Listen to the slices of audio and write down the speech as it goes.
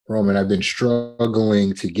Roman, I've been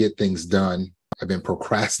struggling to get things done. I've been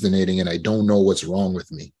procrastinating and I don't know what's wrong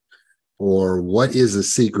with me. Or what is the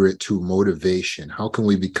secret to motivation? How can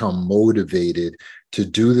we become motivated to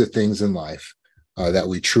do the things in life that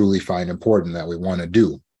we truly find important, that we want to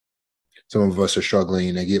do? Some of us are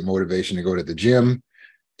struggling to get motivation to go to the gym,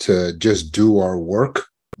 to just do our work.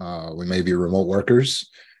 We may be remote workers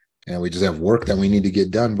and we just have work that we need to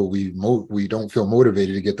get done, but we don't feel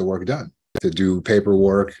motivated to get the work done, to do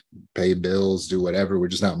paperwork, pay bills, do whatever. We're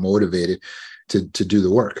just not motivated to do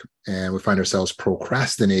the work. And we find ourselves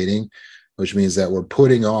procrastinating, which means that we're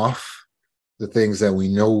putting off the things that we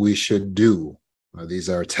know we should do. These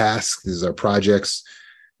are tasks, these are projects.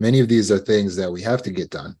 Many of these are things that we have to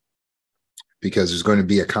get done because there's going to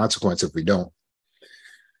be a consequence if we don't.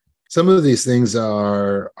 Some of these things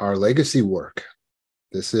are our legacy work.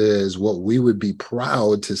 This is what we would be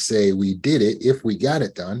proud to say we did it if we got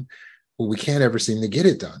it done, but we can't ever seem to get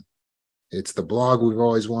it done. It's the blog we've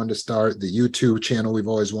always wanted to start, the YouTube channel we've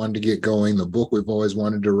always wanted to get going, the book we've always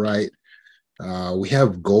wanted to write. We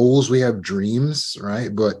have goals, we have dreams,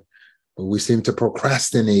 right? But we seem to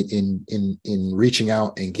procrastinate in reaching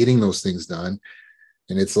out and getting those things done.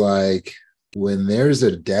 And it's like when there's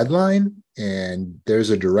a deadline and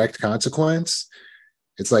there's a direct consequence,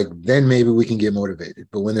 it's like then maybe we can get motivated.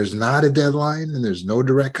 But when there's not a deadline and there's no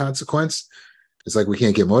direct consequence, it's like we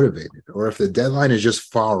can't get motivated. Or if the deadline is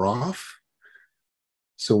just far off,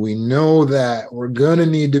 so we know that we're going to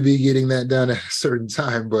need to be getting that done at a certain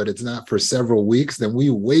time, but it's not for several weeks, then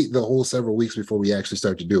we wait the whole several weeks before we actually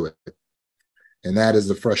start to do it. And that is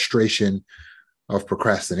the frustration of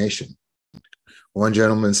procrastination. One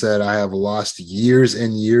gentleman said, I have lost years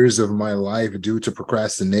and years of my life due to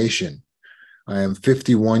procrastination. I am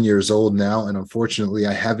 51 years old now, and unfortunately,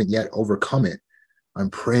 I haven't yet overcome it.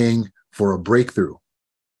 I'm praying for a breakthrough.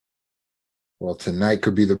 Well, tonight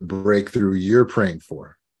could be the breakthrough you're praying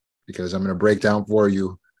for, because I'm going to break down for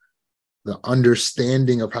you the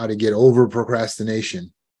understanding of how to get over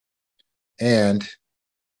procrastination and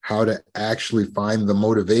how to actually find the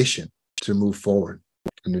motivation to move forward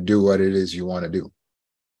and to do what it is you want to do.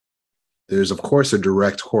 There's, of course, a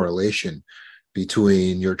direct correlation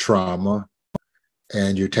between your trauma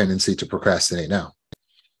and your tendency to procrastinate now.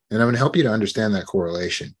 And I'm going to help you to understand that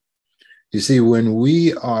correlation. You see, when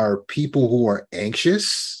we are people who are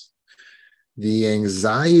anxious, the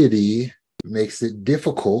anxiety makes it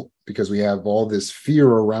difficult because we have all this fear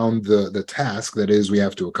around the task that is we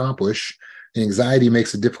have to accomplish. Anxiety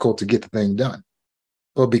makes it difficult to get the thing done.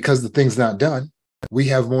 But because the thing's not done, we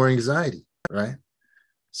have more anxiety, right?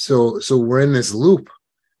 So we're in this loop.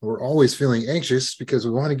 We're always feeling anxious because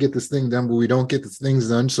we want to get this thing done, but we don't get the things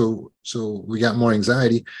done. So we got more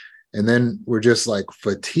anxiety. And then we're just like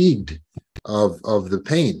fatigued of the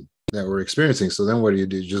pain that we're experiencing. So then what do? You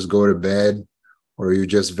just go to bed, or you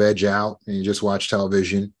just veg out and you just watch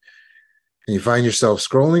television and you find yourself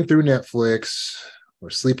scrolling through Netflix or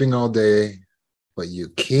sleeping all day, but you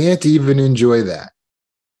can't even enjoy that.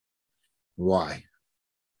 Why?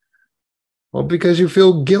 Well, because you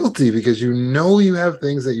feel guilty, because you know you have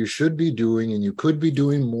things that you should be doing and you could be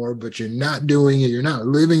doing more, but you're not doing it. You're not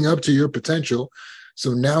living up to your potential.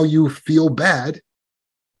 So now you feel bad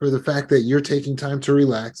for the fact that you're taking time to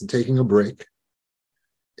relax and taking a break.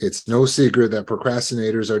 It's no secret that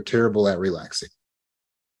procrastinators are terrible at relaxing,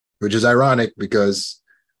 which is ironic because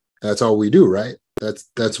that's all we do, right?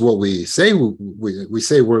 That's what we say. We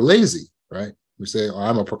say we're lazy, right? We say, oh,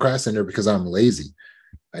 I'm a procrastinator because I'm lazy.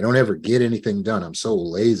 I don't ever get anything done. I'm so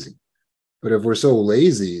lazy. But if we're so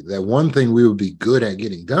lazy, that one thing we would be good at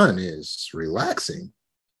getting done is relaxing.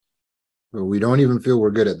 But we don't even feel we're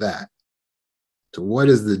good at that. So what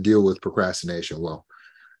is the deal with procrastination? Well,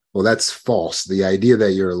 that's false. The idea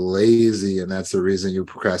that you're lazy and that's the reason you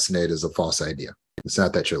procrastinate is a false idea. It's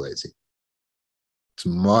not that you're lazy. It's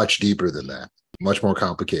much deeper than that, much more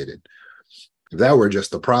complicated. If that were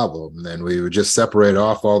just the problem, then we would just separate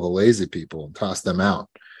off all the lazy people and toss them out,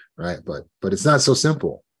 right? But it's not so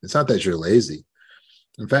simple. It's not that you're lazy.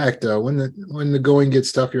 In fact, when the going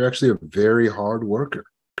gets tough, you're actually a very hard worker.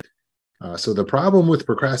 So the problem with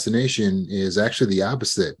procrastination is actually the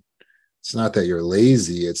opposite. It's not that you're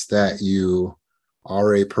lazy, it's that you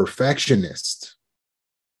are a perfectionist.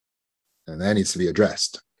 And that needs to be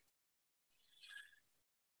addressed.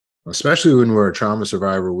 Especially when we're a trauma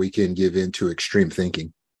survivor, we can give in to extreme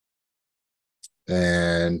thinking.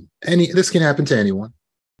 And this can happen to anyone,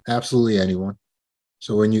 absolutely anyone.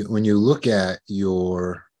 So when you look at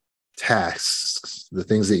your tasks, the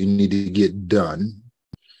things that you need to get done,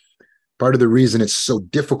 part of the reason it's so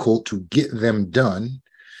difficult to get them done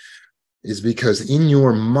is because in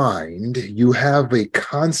your mind, you have a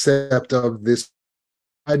concept of this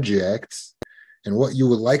project and what you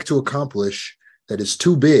would like to accomplish that is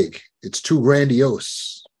too big. It's too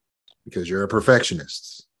grandiose because you're a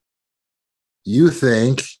perfectionist. You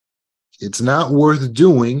think it's not worth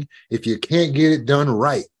doing if you can't get it done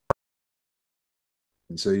right.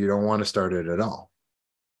 And so you don't want to start it at all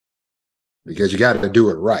because you got to do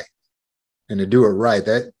it right. And to do it right,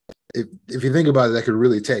 that if you think about it, that could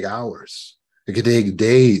really take hours. It could take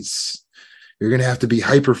days. You're going to have to be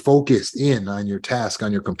hyper focused in on your task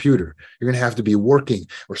on your computer. You're going to have to be working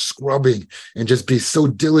or scrubbing and just be so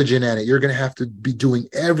diligent at it. You're going to have to be doing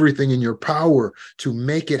everything in your power to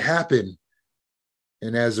make it happen.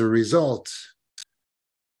 And as a result,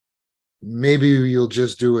 maybe you'll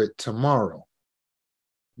just do it tomorrow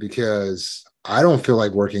because I don't feel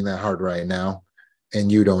like working that hard right now,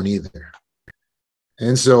 and you don't either.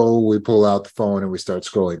 And so we pull out the phone and we start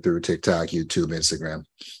scrolling through TikTok, YouTube, Instagram.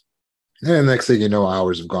 And next thing you know,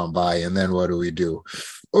 hours have gone by. And then what do?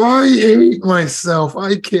 Oh, I hate myself.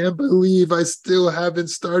 I can't believe I still haven't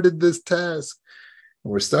started this task.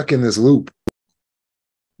 And we're stuck in this loop.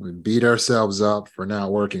 We beat ourselves up for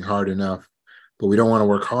not working hard enough, but we don't want to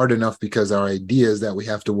work hard enough because our idea is that we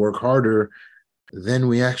have to work harder than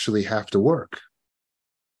we actually have to work.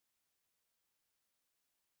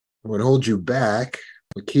 What holds you back,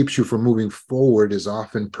 what keeps you from moving forward is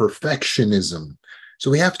often perfectionism.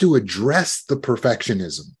 So we have to address the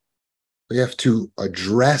perfectionism. We have to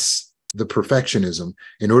address the perfectionism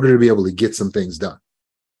in order to be able to get some things done.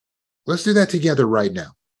 Let's do that together right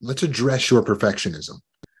now. Let's address your perfectionism.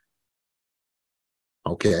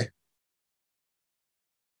 Okay.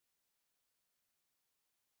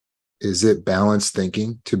 Is it balanced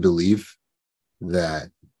thinking to believe that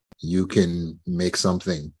you can make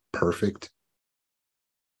something perfect?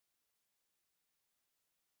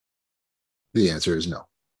 The answer is no.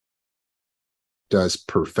 Does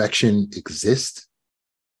perfection exist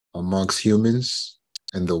amongst humans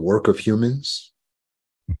and the work of humans?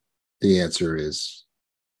 The answer is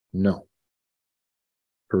no.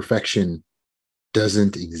 Perfection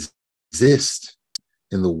doesn't exist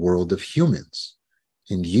in the world of humans,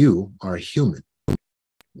 and you are human,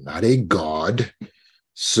 not a god.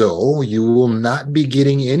 So you will not be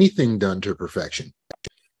getting anything done to perfection.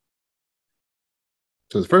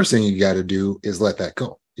 So the first thing you got to do is let that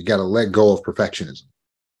go. You got to let go of perfectionism.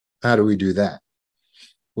 How do we do that?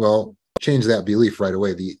 Well, change that belief right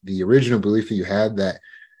away. The original belief that you had that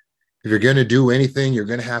if you're going to do anything, you're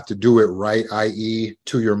going to have to do it right, i.e.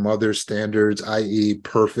 to your mother's standards, i.e.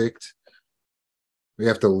 perfect. We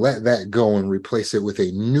have to let that go and replace it with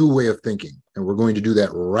a new way of thinking. And we're going to do that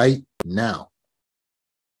right now.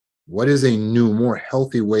 What is a new, more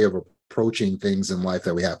healthy way of approaching things in life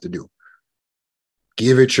that we have to do?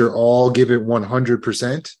 Give it your all, give it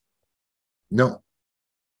 100%? No.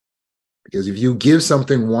 Because if you give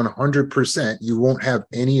something 100%, you won't have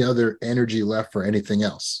any other energy left for anything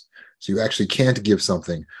else. So you actually can't give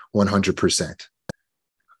something 100%,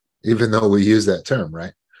 even though we use that term,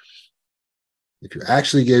 right? If you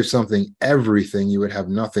actually gave something everything, you would have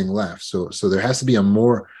nothing left. So there has to be a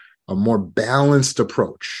more balanced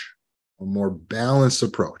approach,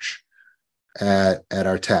 at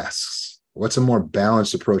our tasks. What's a more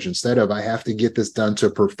balanced approach? Instead of I have to get this done to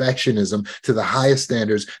perfectionism, to the highest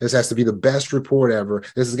standards, this has to be the best report ever,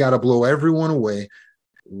 this has got to blow everyone away.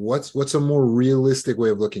 What's a more realistic way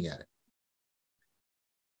of looking at it?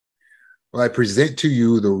 Well, I present to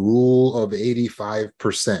you the rule of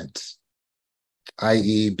 85%,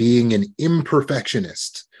 i.e. being an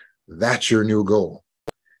imperfectionist. That's your new goal.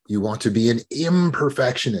 You want to be an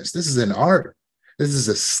imperfectionist. This is an art. This is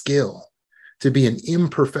a skill. To be an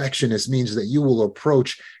imperfectionist means that you will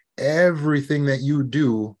approach everything that you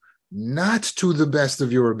do not to the best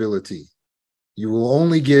of your ability. You will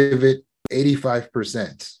only give it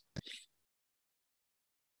 85%.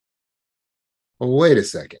 Well, wait a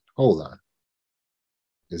second. Hold on.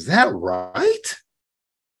 Is that right?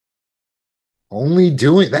 Only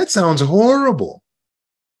doing that sounds horrible.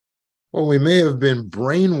 Well, we may have been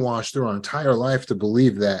brainwashed through our entire life to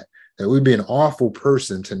believe that we'd be an awful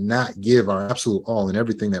person to not give our absolute all in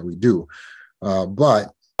everything that we do.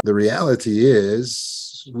 But the reality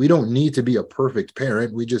is we don't need to be a perfect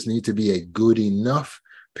parent. We just need to be a good enough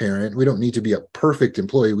parent. We don't need to be a perfect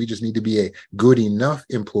employee. We just need to be a good enough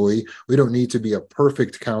employee. We don't need to be a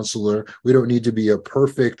perfect counselor. We don't need to be a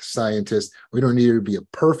perfect scientist. We don't need to be a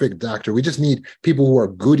perfect doctor. We just need people who are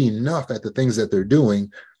good enough at the things that they're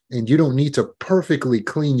doing. And you don't need to perfectly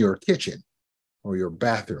clean your kitchen or your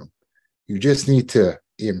bathroom. You just need to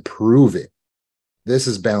improve it. This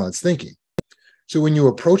is balanced thinking. So when you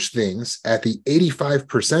approach things at the 85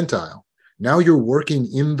 percentile, now you're working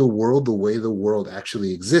in the world the way the world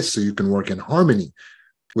actually exists, so you can work in harmony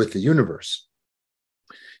with the universe.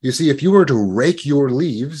 You see, if you were to rake your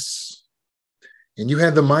leaves and you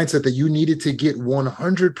had the mindset that you needed to get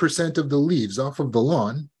 100% of the leaves off of the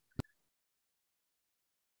lawn,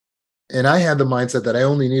 and I had the mindset that I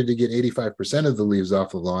only needed to get 85% of the leaves off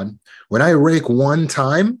the lawn, when I rake one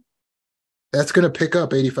time, that's going to pick up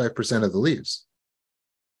 85% of the leaves.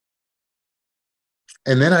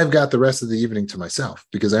 And then I've got the rest of the evening to myself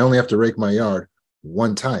because I only have to rake my yard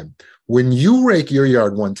one time. When you rake your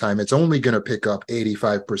yard one time, it's only going to pick up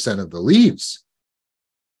 85% of the leaves.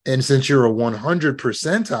 And since you're a 100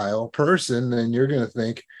 percentile person, then you're going to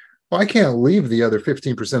think, well, I can't leave the other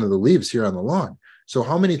 15% of the leaves here on the lawn. So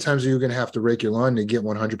how many times are you going to have to rake your lawn to get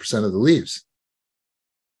 100% of the leaves?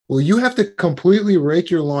 Well, you have to completely rake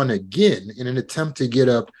your lawn again in an attempt to get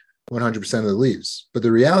up 100% of the leaves. But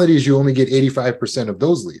the reality is you only get 85% of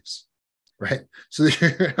those leaves, right? So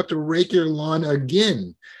you're going to have to rake your lawn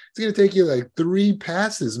again. It's going to take you like 3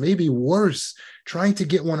 passes, maybe worse, trying to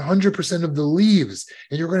get 100% of the leaves.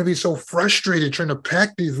 And you're going to be so frustrated trying to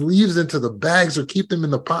pack these leaves into the bags or keep them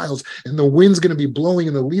in the piles. And the wind's going to be blowing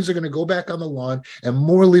and the leaves are going to go back on the lawn and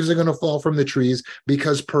more leaves are going to fall from the trees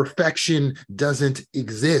because perfection doesn't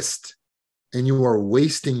exist. And you are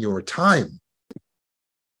wasting your time.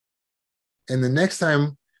 And the next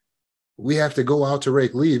time we have to go out to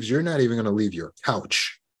rake leaves, you're not even going to leave your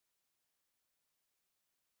couch.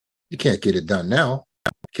 You can't get it done now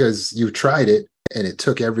because you tried it and it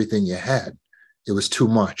took everything you had. It was too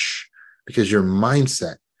much because your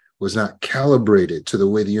mindset was not calibrated to the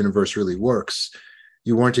way the universe really works.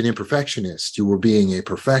 You weren't an imperfectionist. You were being a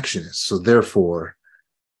perfectionist. So therefore,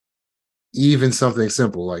 even something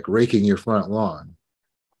simple like raking your front lawn,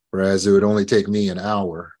 whereas it would only take me an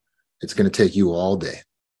hour, it's going to take you all day.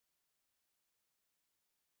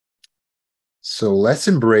 So let's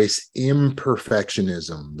embrace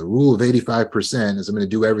imperfectionism. The rule of 85% is I'm going to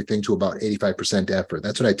do everything to about 85% effort.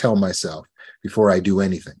 That's what I tell myself before I do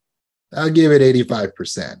anything. I'll give it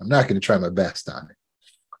 85%. I'm not going to try my best on it.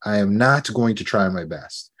 I am not going to try my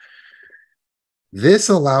best. This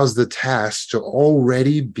allows the task to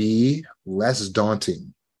already be less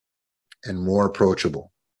daunting and more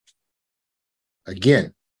approachable.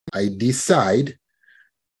 Again, I decide,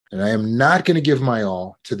 and I am not going to give my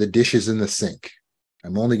all to the dishes in the sink.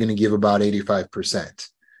 I'm only going to give about 85%.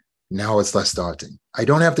 Now it's less daunting. I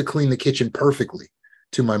don't have to clean the kitchen perfectly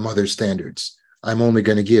to my mother's standards. I'm only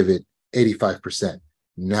going to give it 85%.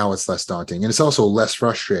 Now it's less daunting. And it's also less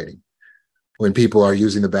frustrating when people are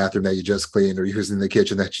using the bathroom that you just cleaned or using the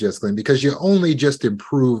kitchen that you just cleaned because you only just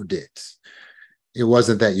improved it. It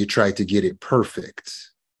wasn't that you tried to get it perfect,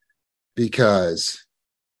 because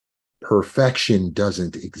perfection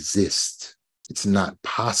doesn't exist. It's not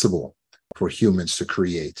possible for humans to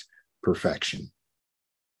create perfection.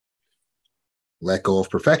 Let go of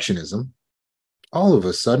perfectionism. All of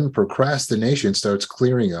a sudden, procrastination starts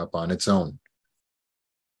clearing up on its own.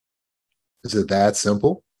 Is it that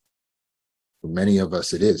simple? For many of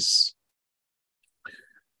us, it is.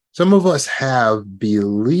 Some of us have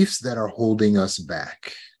beliefs that are holding us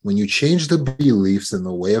back. When you change the beliefs in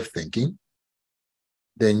the way of thinking,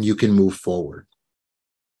 then you can move forward.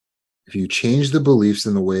 If you change the beliefs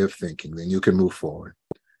in the way of thinking, then you can move forward.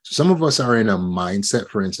 So some of us are in a mindset,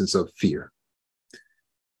 for instance, of fear.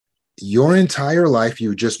 Your entire life,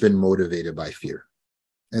 you've just been motivated by fear.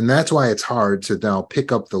 And that's why it's hard to now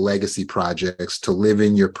pick up the legacy projects, to live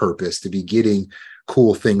in your purpose, to be getting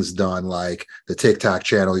cool things done like the TikTok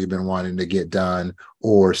channel you've been wanting to get done,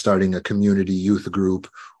 or starting a community youth group,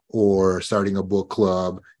 or starting a book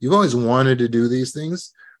club. You've always wanted to do these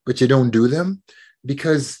things, but you don't do them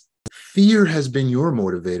because fear has been your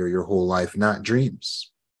motivator your whole life, not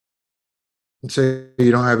dreams. And so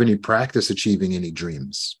you don't have any practice achieving any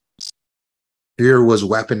dreams. Fear was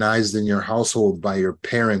weaponized in your household by your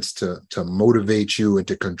parents to motivate you and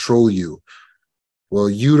to control you. Well,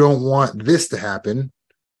 you don't want this to happen,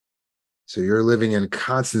 so you're living in a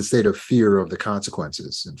constant state of fear of the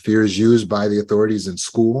consequences. And fear is used by the authorities in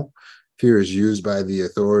school. Fear is used by the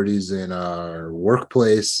authorities in our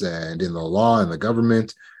workplace and in the law and the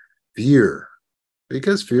government. Fear,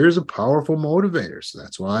 because fear is a powerful motivator. So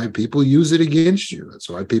that's why people use it against you. That's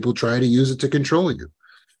why people try to use it to control you.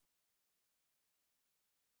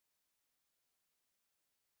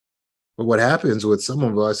 But what happens with some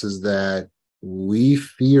of us is that we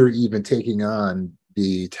fear even taking on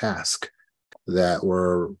the task that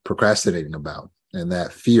we're procrastinating about. And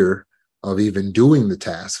that fear of even doing the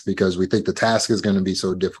task because we think the task is going to be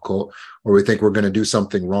so difficult, or we think we're going to do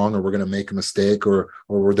something wrong, or we're going to make a mistake, or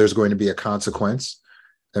there's going to be a consequence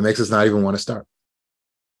that makes us not even want to start.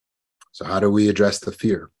 So how do we address the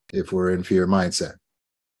fear if we're in fear mindset?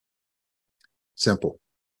 Simple.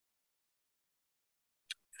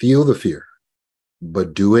 Feel the fear,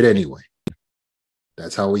 but do it anyway.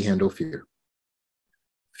 That's how we handle fear.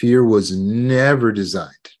 Fear was never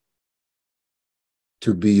designed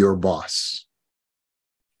to be your boss.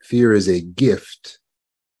 Fear is a gift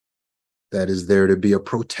that is there to be a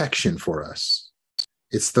protection for us.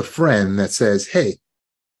 It's the friend that says, hey,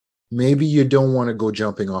 maybe you don't want to go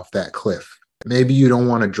jumping off that cliff. Maybe you don't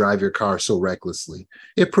want to drive your car so recklessly.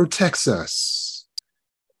 It protects us.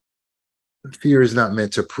 Fear is not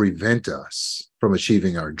meant to prevent us from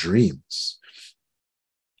achieving our dreams,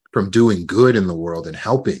 from doing good in the world and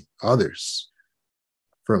helping others,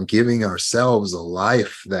 from giving ourselves a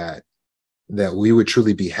life that we would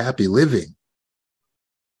truly be happy living.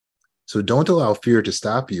 So don't allow fear to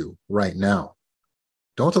stop you right now.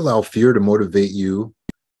 Don't allow fear to motivate you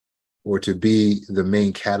or to be the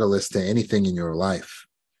main catalyst to anything in your life.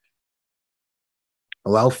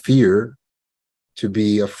 Allow fear to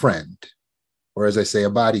be a friend, or as I say, a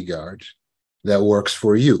bodyguard that works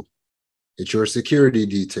for you. It's your security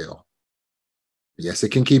detail. Yes, it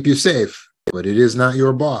can keep you safe, but it is not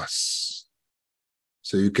your boss.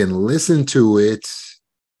 So you can listen to it,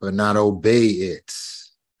 but not obey it.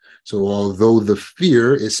 So although the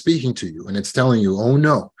fear is speaking to you and it's telling you, oh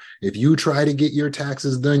no, if you try to get your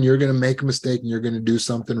taxes done, you're going to make a mistake and you're going to do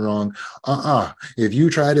something wrong. If you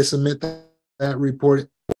try to submit that report,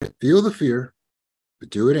 feel the fear,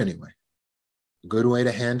 but do it anyway. A good way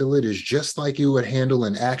to handle it is just like you would handle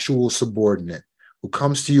an actual subordinate who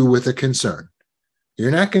comes to you with a concern.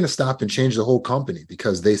 You're not going to stop and change the whole company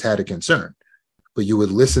because they had a concern, but you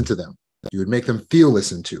would listen to them. You would make them feel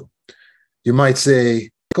listened to. You might say,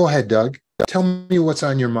 go ahead, Doug, tell me what's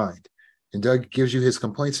on your mind. And Doug gives you his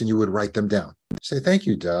complaints and you would write them down. Say, thank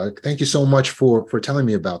you, Doug. Thank you so much for telling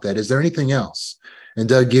me about that. Is there anything else? And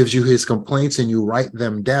Doug gives you his complaints and you write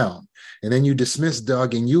them down. And then you dismiss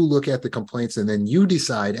Doug and you look at the complaints and then you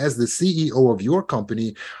decide as the CEO of your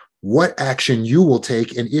company what action you will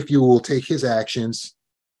take and if you will take his actions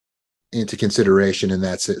into consideration in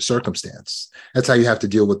that circumstance. That's how you have to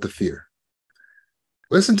deal with the fear.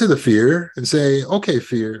 Listen to the fear and say, okay,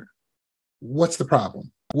 fear, what's the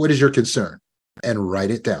problem? What is your concern? And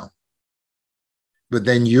write it down. But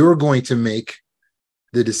then you're going to make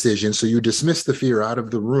the decision. So you dismiss the fear out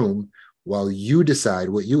of the room while you decide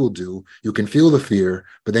what you will do. You can feel the fear,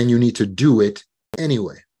 but then you need to do it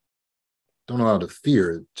anyway. Don't allow the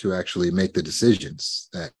fear to actually make the decisions.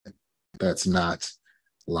 That's not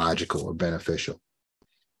logical or beneficial.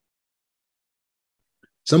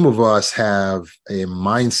 Some of us have a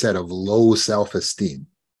mindset of low self-esteem.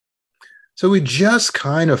 So we just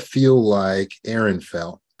kind of feel like Aaron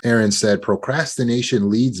felt. Aaron said, procrastination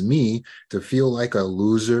leads me to feel like a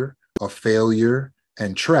loser, a failure,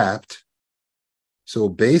 and trapped. So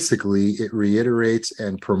basically, it reiterates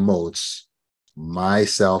and promotes my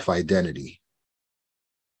self-identity.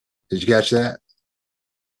 Did you catch that?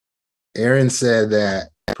 Aaron said that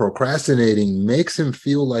procrastinating makes him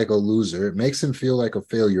feel like a loser. It makes him feel like a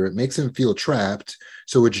failure. It makes him feel trapped.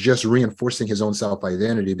 So it's just reinforcing his own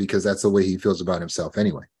self-identity because that's the way he feels about himself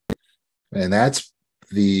anyway. And that's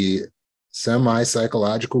the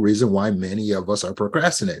semi-psychological reason why many of us are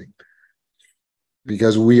procrastinating.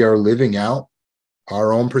 Because we are living out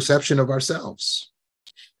our own perception of ourselves.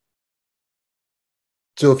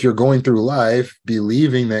 So if you're going through life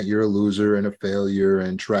believing that you're a loser and a failure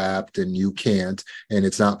and trapped and you can't and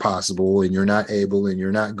it's not possible and you're not able and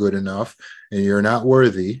you're not good enough and you're not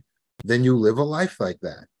worthy, then you live a life like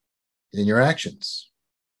that in your actions.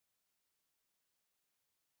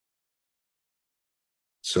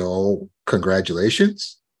 So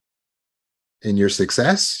congratulations in your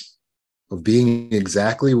success of being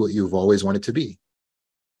exactly what you've always wanted to be.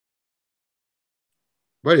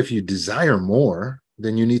 But if you desire more,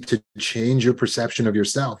 then you need to change your perception of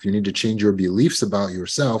yourself. You need to change your beliefs about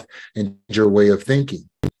yourself and your way of thinking.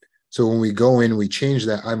 So when we go in, we change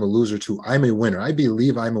that I'm a loser to I'm a winner. I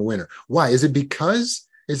believe I'm a winner. Why? Is it because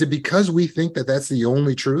we think that that's the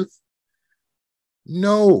only truth?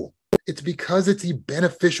 No, it's because it's a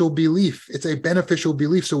beneficial belief. It's a beneficial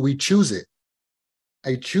belief, so we choose it.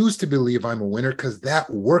 I choose to believe I'm a winner because that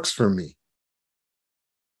works for me.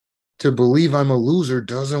 To believe I'm a loser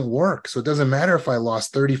doesn't work. So it doesn't matter if I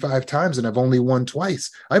lost 35 times and I've only won twice.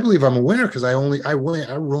 I believe I'm a winner because I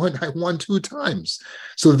won 2 times.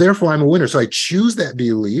 So therefore I'm a winner. So I choose that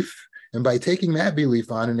belief And by taking that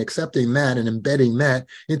belief on and accepting that and embedding that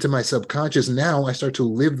into my subconscious, now I start to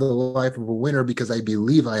live the life of a winner because I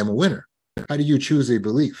believe I am a winner. How do you choose a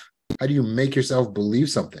belief? How do you make yourself believe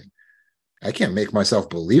something? I can't make myself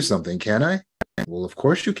believe something, can I? Well, of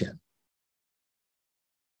course you can.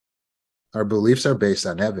 Our beliefs are based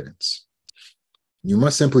on evidence. You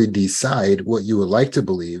must simply decide what you would like to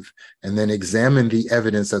believe and then examine the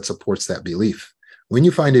evidence that supports that belief. When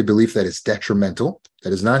you find a belief that is detrimental,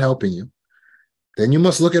 that is not helping you, then you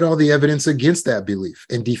must look at all the evidence against that belief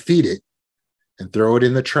and defeat it and throw it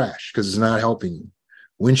in the trash because it's not helping you.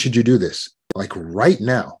 When should you do this? Like right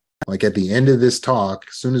now, like at the end of this talk,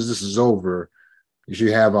 as soon as this is over, you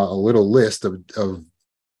should have a little list of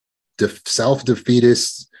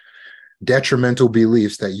self-defeatist, detrimental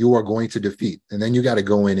beliefs that you are going to defeat. And then you got to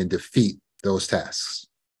go in and defeat those tasks,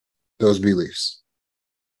 those beliefs.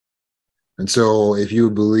 And so if you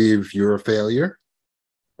believe you're a failure,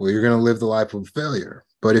 well, you're going to live the life of failure.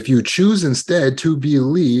 But if you choose instead to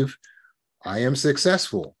believe I am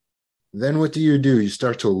successful, then what do? You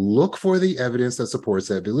start to look for the evidence that supports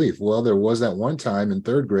that belief. Well, there was that one time in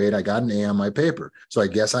third grade, I got an A on my paper. So I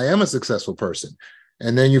guess I am a successful person.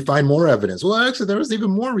 And then you find more evidence. Well, actually, there was even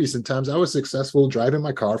more recent times I was successful driving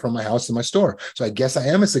my car from my house to my store. So I guess I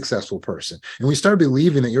am a successful person. And when you start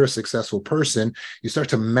believing that you're a successful person, you start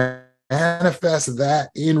to manifest that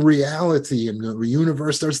in reality. And the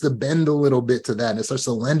universe starts to bend a little bit to that. And it starts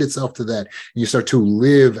to lend itself to that. And you start to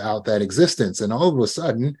live out that existence. And all of a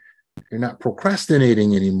sudden, you're not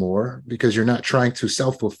procrastinating anymore because you're not trying to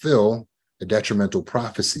self-fulfill a detrimental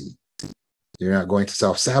prophecy. You're not going to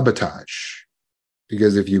self-sabotage.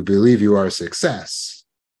 Because if you believe you are a success,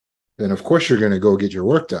 then of course you're going to go get your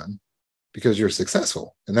work done because you're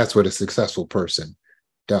successful. And that's what a successful person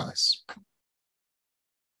does.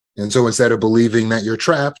 And so instead of believing that you're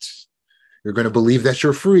trapped, you're going to believe that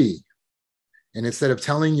you're free. And instead of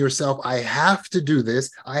telling yourself, I have to do this,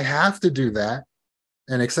 I have to do that,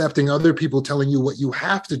 and accepting other people telling you what you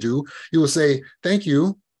have to do, you will say, thank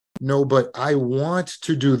you. No, but I want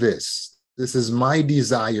to do this. This is my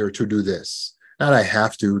desire to do this. Not I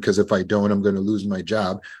have to, because if I don't, I'm going to lose my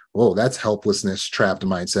job. Oh, that's helplessness, trapped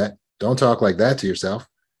mindset. Don't talk like that to yourself.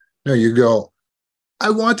 No, you go, I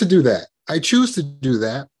want to do that. I choose to do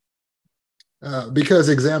that because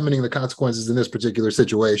examining the consequences in this particular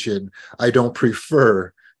situation, I don't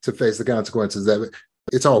prefer to face the consequences.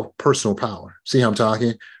 It's all personal power. See how I'm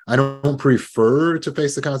talking? I don't prefer to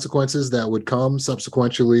face the consequences that would come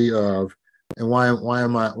subsequently of, and why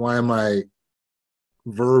am I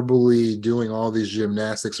verbally doing all these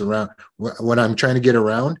gymnastics around? What I'm trying to get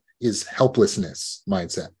around is helplessness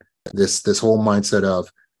mindset. This whole mindset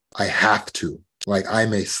of I have to, like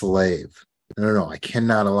I'm a slave. No, I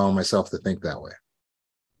cannot allow myself to think that way.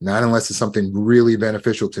 Not unless it's something really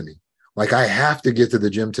beneficial to me. Like I have to get to the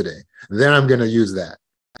gym today. Then I'm going to use that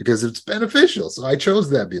because it's beneficial. So I chose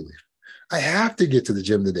that belief. I have to get to the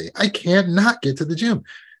gym today. I can't not get to the gym.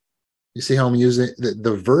 You see how I'm using it?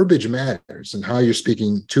 The verbiage matters and how you're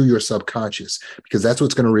speaking to your subconscious, because that's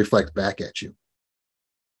what's going to reflect back at you.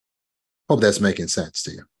 Hope that's making sense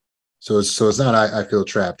to you. So it's not I feel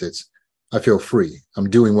trapped. It's I feel free. I'm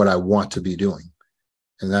doing what I want to be doing.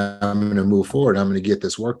 And then I'm going to move forward. I'm going to get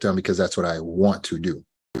this work done because that's what I want to do.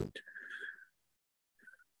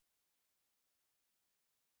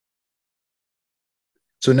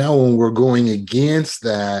 So now when we're going against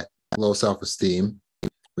that low self-esteem,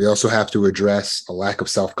 we also have to address a lack of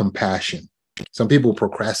self-compassion. Some people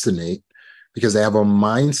procrastinate because they have a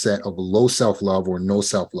mindset of low self-love or no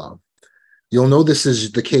self-love. You'll know this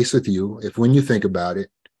is the case with you if when you think about it,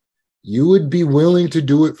 you would be willing to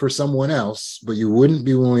do it for someone else, but you wouldn't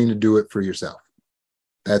be willing to do it for yourself.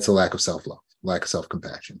 That's a lack of self-love, lack of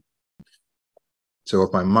self-compassion. So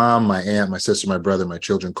if my mom, my aunt, my sister, my brother, my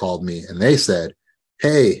children called me and they said,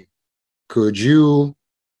 hey, could you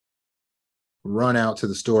run out to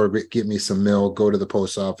the store, get me some milk, go to the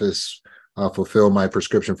post office, fulfill my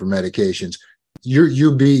prescription for medications.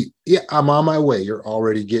 You'd be, yeah, I'm on my way. You're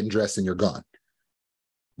already getting dressed and you're gone.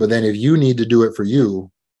 But then if you need to do it for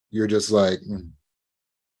you, you're just like,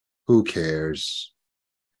 who cares?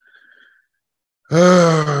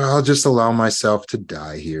 I'll just allow myself to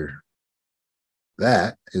die here.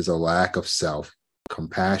 That is a lack of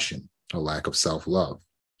self-compassion, a lack of self-love.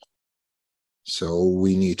 So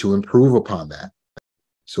we need to improve upon that.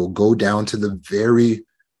 So go down to the very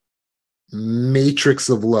matrix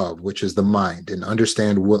of love, which is the mind, and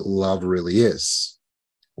understand what love really is.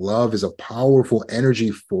 Love is a powerful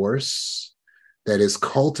energy force that is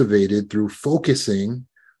cultivated through focusing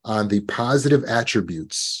on the positive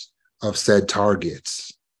attributes of said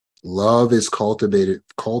targets. Love is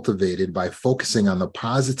cultivated by focusing on the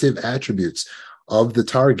positive attributes of the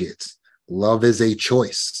target. Love is a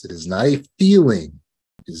choice. It is not a feeling.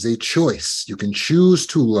 It is a choice. You can choose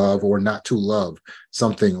to love or not to love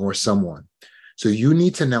something or someone. So you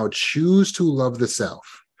need to now choose to love the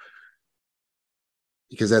self.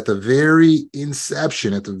 Because at the very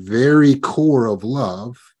inception, at the very core of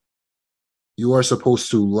love, you are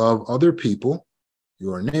supposed to love other people,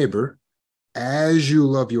 your neighbor, as you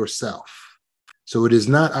love yourself. So it is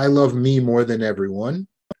not I love me more than everyone.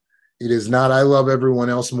 It is not I love everyone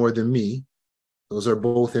else more than me. Those are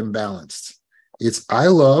both imbalanced. It's I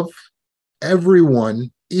love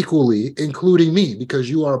everyone equally, including me, because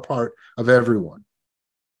you are a part of everyone.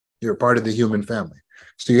 You're a part of the human family.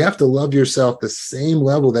 So you have to love yourself the same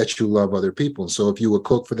level that you love other people. So if you would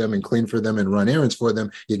cook for them and clean for them and run errands for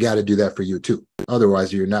them, you got to do that for you too.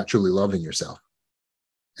 Otherwise, you're not truly loving yourself.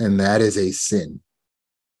 And that is a sin.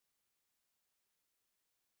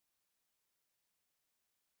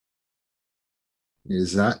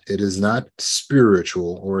 It is not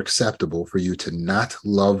spiritual or acceptable for you to not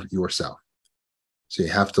love yourself. So you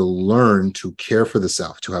have to learn to care for the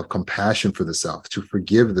self, to have compassion for the self, to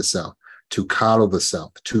forgive the self, to coddle the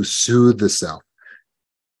self, to soothe the self,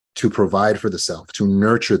 to provide for the self, to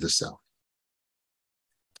nurture the self.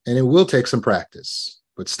 And it will take some practice,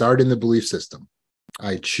 but start in the belief system.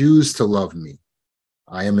 I choose to love me.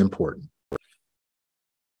 I am important.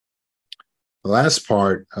 The last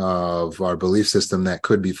part of our belief system that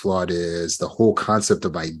could be flawed is the whole concept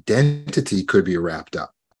of identity could be wrapped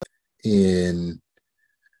up in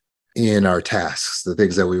our tasks, the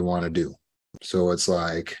things that we want to do. So it's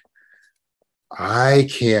like, I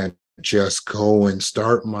can't just go and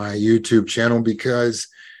start my YouTube channel because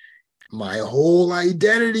my whole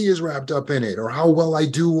identity is wrapped up in it, or how well I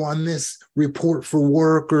do on this report for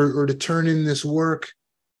work, or to turn in this work.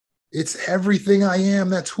 It's everything I am.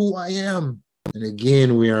 That's who I am. And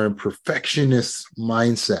again, we are in perfectionist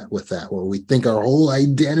mindset with that, where we think our whole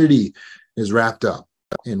identity is wrapped up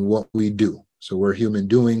in what we do. So we're human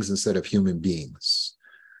doings instead of human beings.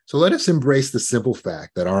 So let us embrace the simple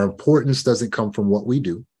fact that our importance doesn't come from what we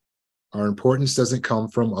do. Our importance doesn't come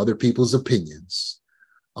from other people's opinions.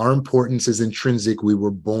 Our importance is intrinsic. We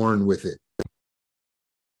were born with it.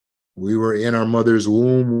 We were in our mother's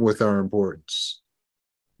womb with our importance.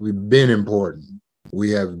 We've been important.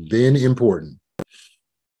 We have been important.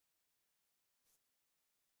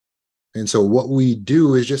 And so what we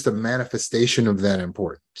do is just a manifestation of that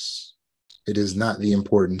importance. It is not the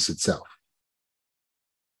importance itself.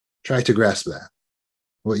 Try to grasp that.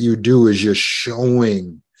 What you do is just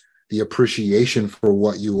showing the appreciation for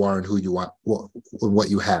what you are and who you are, what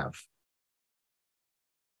you have.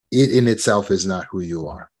 It in itself is not who you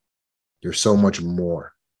are. You're so much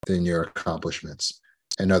more than your accomplishments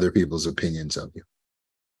and other people's opinions of you.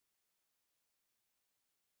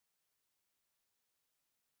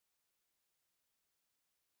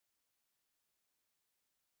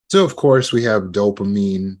 So, of course, we have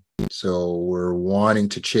dopamine. So we're wanting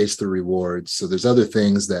to chase the rewards. So there's other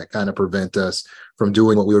things that kind of prevent us from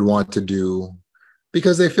doing what we would want to do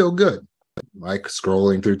because they feel good, like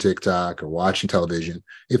scrolling through TikTok or watching television.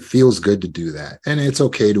 It feels good to do that. And it's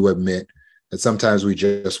okay to admit that sometimes we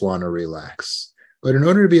just want to relax. But in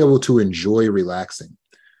order to be able to enjoy relaxing,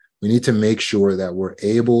 we need to make sure that we're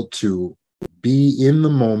able to be in the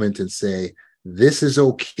moment and say, this is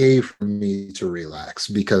okay for me to relax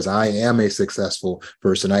because I am a successful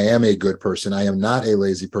person. I am a good person. I am not a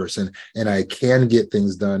lazy person, and I can get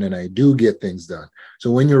things done, and I do get things done.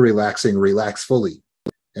 So when you're relaxing, relax fully.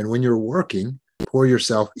 And when you're working, pour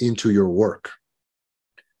yourself into your work.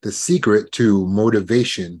 The secret to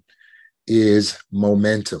motivation is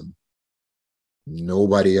momentum.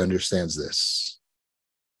 Nobody understands this.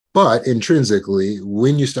 But intrinsically,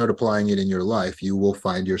 when you start applying it in your life, you will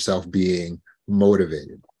find yourself being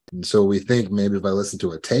motivated. And so we think maybe if I listen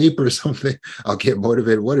to a tape or something, I'll get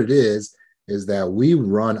motivated. What it is that we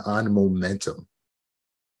run on momentum.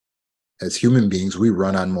 As human beings, we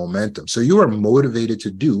run on momentum. So you are motivated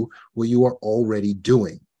to do what you are already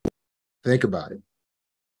doing. Think about it.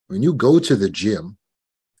 When you go to the gym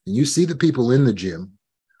and you see the people in the gym,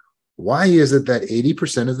 why is it that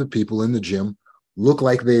 80% of the people in the gym look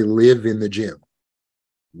like they live in the gym?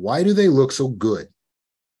 Why do they look so good?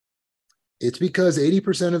 It's because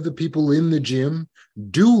 80% of the people in the gym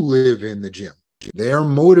do live in the gym. They are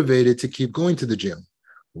motivated to keep going to the gym.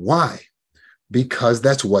 Why? Because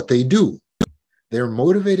that's what they do. They're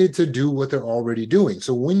motivated to do what they're already doing.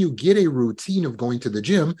 So when you get a routine of going to the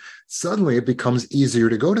gym, suddenly it becomes easier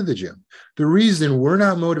to go to the gym. The reason we're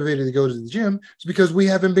not motivated to go to the gym is because we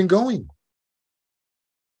haven't been going.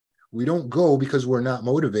 We don't go because we're not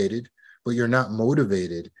motivated, but you're not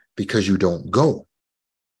motivated because you don't go.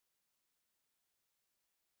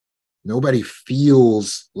 Nobody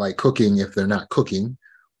feels like cooking if they're not cooking,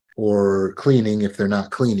 or cleaning if they're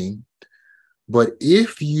not cleaning. But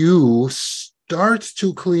if you start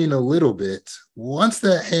to clean a little bit, once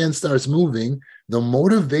that hand starts moving, the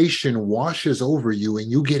motivation washes over you and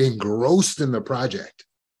you get engrossed in the project.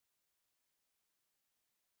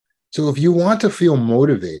 So if you want to feel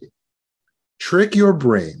motivated, trick your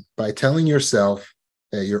brain by telling yourself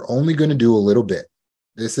that you're only going to do a little bit.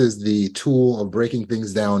 This is the tool of breaking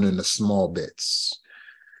things down into small bits.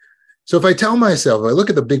 So if I tell myself, if I look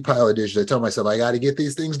at the big pile of dishes, I tell myself, I got to get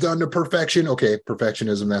these things done to perfection. Okay,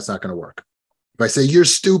 perfectionism, that's not going to work. If I say you're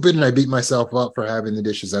stupid and I beat myself up for having the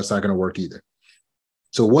dishes, that's not going to work either.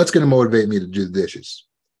 So what's going to motivate me to do the dishes?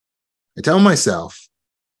 I tell myself,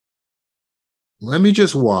 let me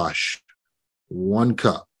just wash 1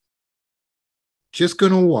 cup. Just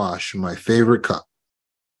going to wash my favorite cup.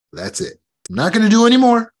 That's it. I'm not going to do any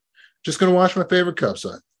more. Just going to wash my favorite cup. So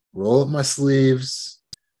I roll up my sleeves.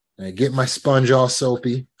 And I get my sponge all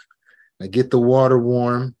soapy. I get the water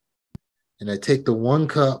warm. And I take the 1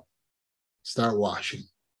 cup, start washing.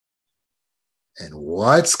 And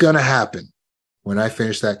what's going to happen when I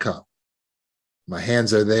finish that cup? My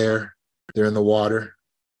hands are there. They're in the water.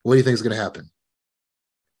 What do you think is going to happen?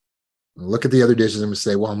 Look at the other dishes and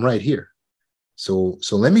say, well, I'm right here. So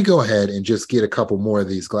let me go ahead and just get a couple more of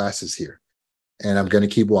these glasses here. And I'm going to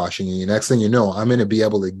keep washing. And the next thing you know, I'm going to be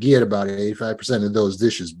able to get about 85% of those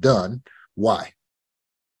dishes done. Why?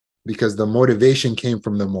 Because the motivation came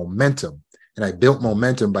from the momentum. And I built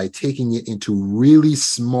momentum by taking it into really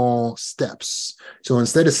small steps. So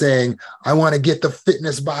instead of saying, I want to get the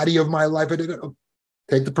fitness body of my life,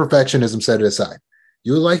 take the perfectionism, set it aside.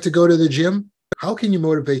 You would like to go to the gym? How can you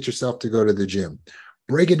motivate yourself to go to the gym?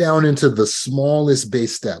 Break it down into the smallest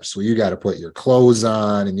base steps. Well, you got to put your clothes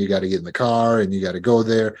on and you got to get in the car and you got to go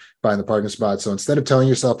there, find the parking spot. So instead of telling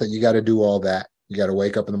yourself that you got to do all that, you got to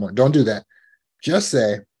wake up in the morning. Don't do that. Just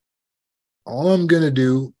say, all I'm going to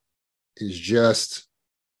do is just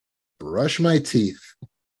brush my teeth,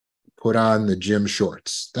 put on the gym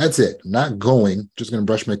shorts. That's it. I'm not going, just going to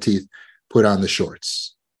brush my teeth, put on the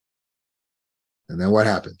shorts. And then what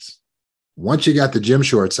happens? Once you got the gym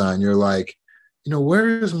shorts on, you're like,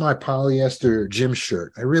 where is my polyester gym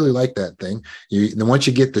shirt? I really like that thing. Then once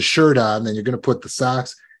you get the shirt on, then you're going to put the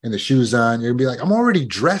socks and the shoes on. You're going to be like, I'm already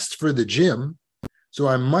dressed for the gym, so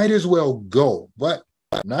I might as well go. But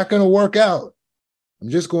I'm not going to work out. I'm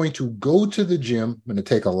just going to go to the gym. I'm going to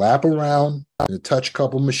take a lap around, I'm going to touch a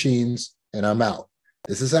couple machines, and I'm out.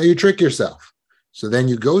 This is how you trick yourself. So then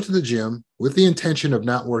you go to the gym with the intention of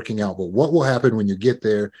not working out. But what will happen when you get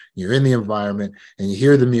there, you're in the environment, and you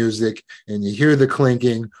hear the music, and you hear the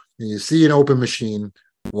clinking, and you see an open machine?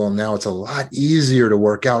 Well, now it's a lot easier to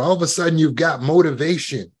work out. All of a sudden, you've got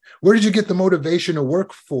motivation. Where did you get the motivation to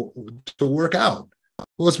work out?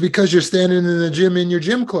 Well, it's because you're standing in the gym in your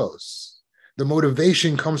gym clothes. The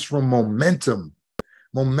motivation comes from momentum.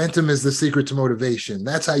 Momentum is the secret to motivation.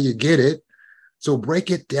 That's how you get it. So break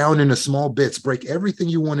it down into small bits. Break everything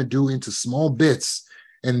you want to do into small bits.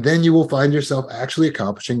 And then you will find yourself actually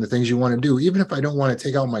accomplishing the things you want to do. Even if I don't want to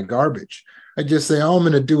take out my garbage, I just say, all I'm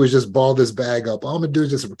going to do is just ball this bag up. All I'm going to do is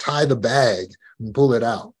just tie the bag and pull it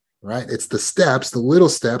out, right? It's the steps, the little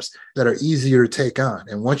steps that are easier to take on.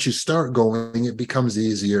 And once you start going, it becomes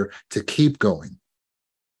easier to keep going.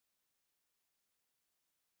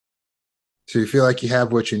 So you feel like you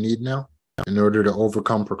have what you need now in order to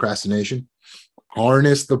overcome procrastination?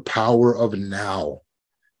 Harness the power of now.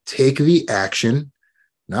 Take the action,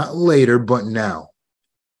 not later, but now.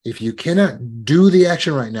 If you cannot do the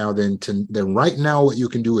action right now, then right now what you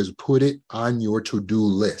can do is put it on your to-do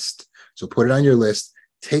list. So put it on your list.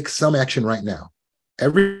 Take some action right now.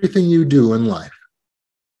 Everything you do in life,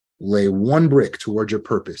 lay 1 brick towards your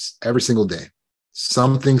purpose every single day.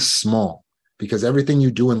 Something small, because everything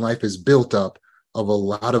you do in life is built up of a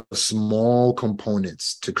lot of small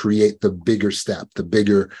components to create the bigger step, the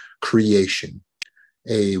bigger creation.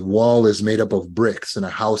 A wall is made up of bricks and a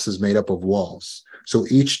house is made up of walls. So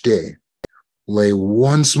each day, lay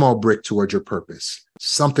 1 small brick towards your purpose,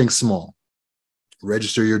 something small.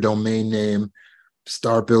 Register your domain name,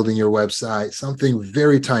 start building your website, something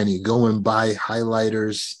very tiny. Go and buy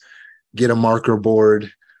highlighters, get a marker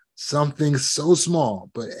board, something so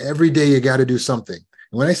small, but every day you got to do something.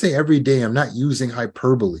 And when I say every day, I'm not using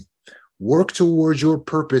hyperbole. Work towards your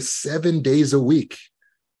purpose 7 days a week.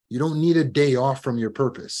 You don't need a day off from your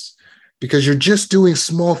purpose because you're just doing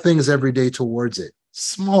small things every day towards it.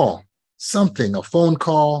 Small, something, a phone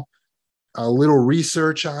call, a little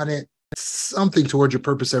research on it, something towards your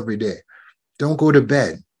purpose every day. Don't go to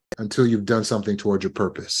bed until you've done something towards your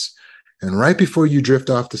purpose. And right before you drift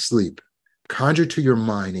off to sleep, conjure to your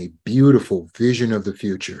mind a beautiful vision of the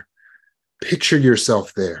future. Picture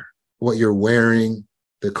yourself there, what you're wearing,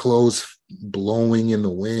 the clothes blowing in the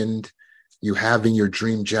wind, you having your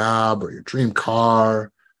dream job or your dream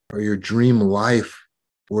car or your dream life,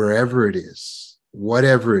 wherever it is,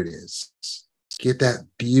 whatever it is. Get that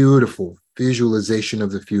beautiful visualization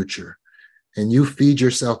of the future, and you feed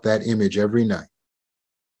yourself that image every night.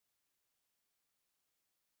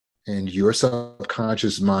 And your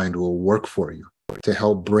subconscious mind will work for you to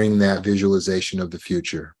help bring that visualization of the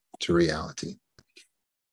future to reality.